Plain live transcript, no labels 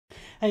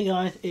Hey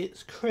guys,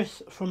 it's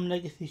Chris from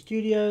Legacy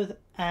Studios,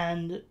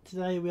 and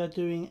today we are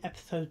doing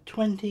episode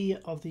 20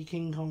 of the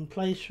King Kong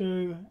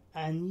playthrough.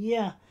 And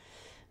yeah,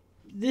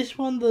 this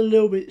one's a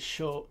little bit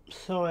short.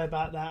 Sorry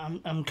about that.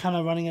 I'm kind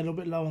of running a little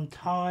bit low on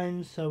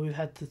time, so we've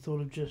had to sort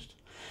of just...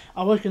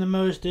 I was going to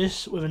merge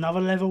this with another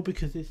level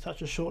because it's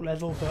such a short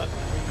level, but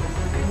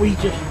we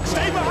just...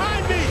 Stay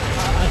behind me!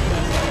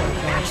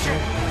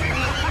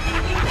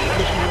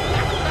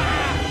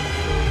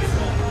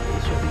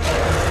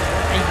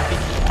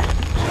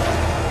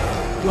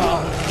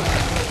 Well,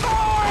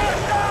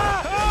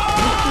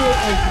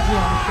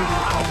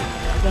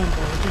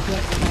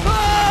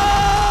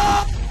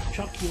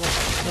 chuck you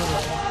off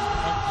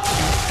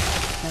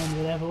and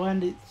whatever,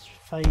 and it's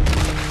fading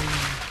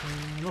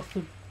and lots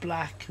of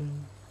black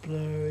and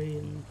blurry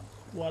and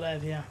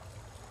whatever. Yeah,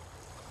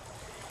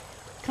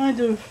 kind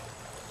of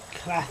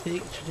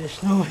classic,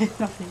 traditional.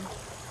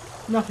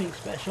 Nothing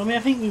special. I mean, I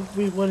think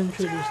we've well and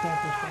truly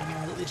established right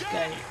now that this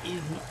game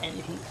isn't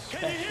anything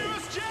special.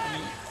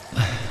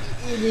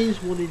 It is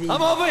what it is.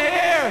 I'm over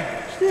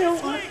here! Still,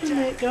 I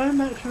admit, going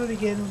back through it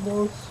again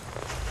was,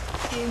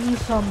 in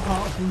some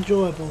parts,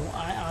 enjoyable.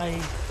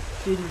 I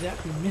didn't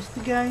exactly miss the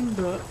game,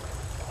 but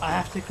I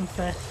have to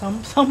confess,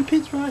 some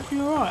bits were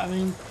actually alright. I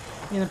mean,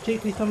 you know,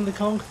 particularly some of the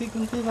Kong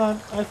sequences, I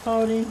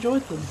thoroughly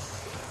enjoyed them.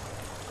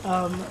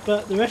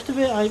 But the rest of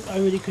it, I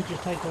really could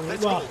just take or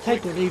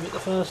leave it the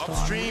first time.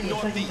 Upstream, The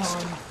second northeast.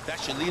 time That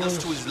should lead us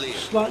to his lair.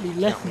 slightly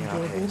less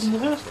enjoyable than the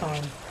first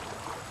time.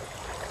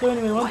 So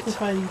anyway, once you're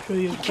fading through,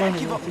 you're going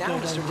to go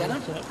down the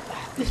water.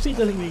 This bit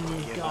doesn't really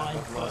need a guide,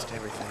 but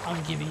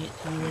I'm giving it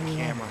to you anyway.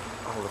 Camera,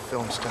 all the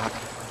film stock.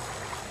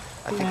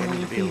 I think I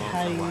need to be alone for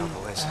a while,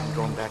 boys. I'm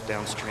going back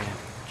downstream.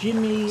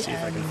 Jimmy See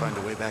if I can and find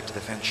a way back to the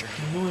venture.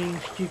 annoying,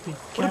 stupid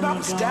What camera about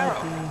Miss Darrow?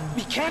 guy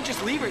We can't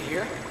just leave her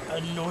here.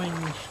 being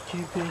annoyingly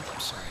stupid. I'm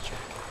sorry, Jack.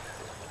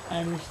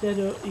 And instead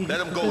of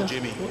Let him go,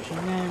 Jimmy. watching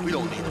them, We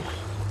don't you need him. just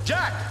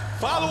Jack,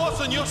 follow us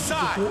on your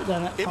side. walk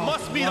down that It path,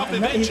 must meet right? up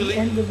And that is eventually. the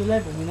end of the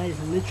level. We know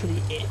it's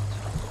literally it.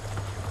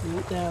 You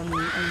walk down the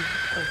end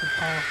of the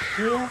path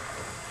here.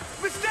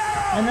 Miss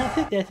Darrow! And that's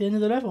it, that's the end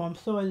of the level. I'm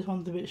sorry this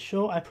one's a bit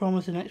short. I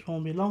promise the next one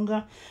will be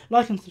longer.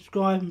 Like and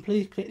subscribe, and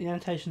please click the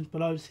annotations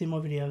below to see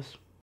more videos.